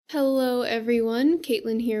Hello everyone,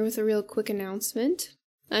 Caitlin here with a real quick announcement.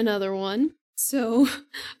 Another one. So,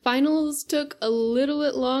 finals took a little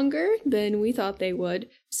bit longer than we thought they would,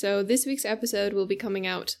 so this week's episode will be coming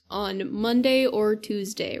out on Monday or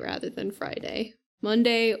Tuesday rather than Friday.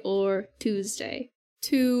 Monday or Tuesday.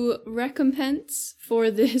 To recompense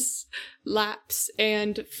for this lapse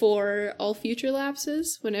and for all future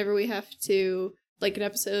lapses, whenever we have to, like an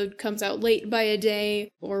episode comes out late by a day,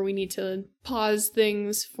 or we need to pause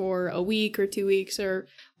things for a week or 2 weeks or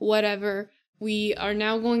whatever, we are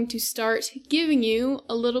now going to start giving you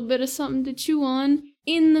a little bit of something to chew on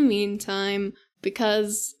in the meantime,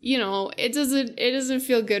 because, it doesn't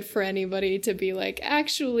feel good for anybody to be like,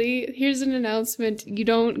 actually, here's an announcement, you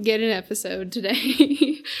don't get an episode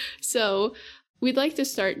today. So, we'd like to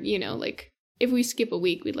start, if we skip a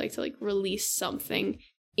week, we'd like to, release something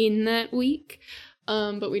in that week.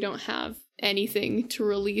 But we don't have anything to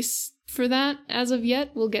release for that as of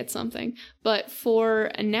yet. We'll get something. But for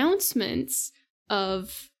announcements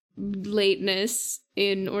of lateness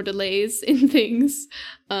or delays in things,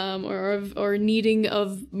 or needing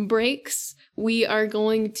of breaks, we are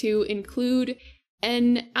going to include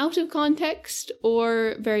an out of context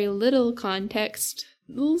or very little context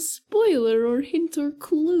little spoiler or hint or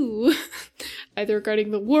clue, either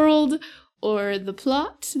regarding the world or the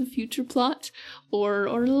plot, the future plot, or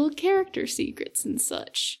little character secrets and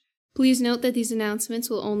such. Please note that these announcements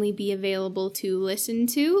will only be available to listen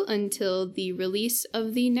to until the release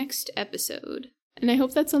of the next episode. And I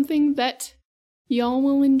hope that's something that y'all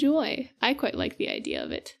will enjoy. I quite like the idea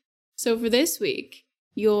of it. So for this week,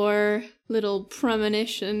 your little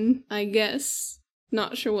premonition, I guess,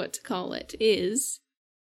 not sure what to call it, is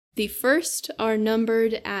the first are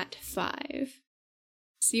numbered at 5.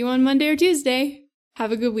 See you on Monday or Tuesday.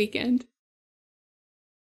 Have a good weekend.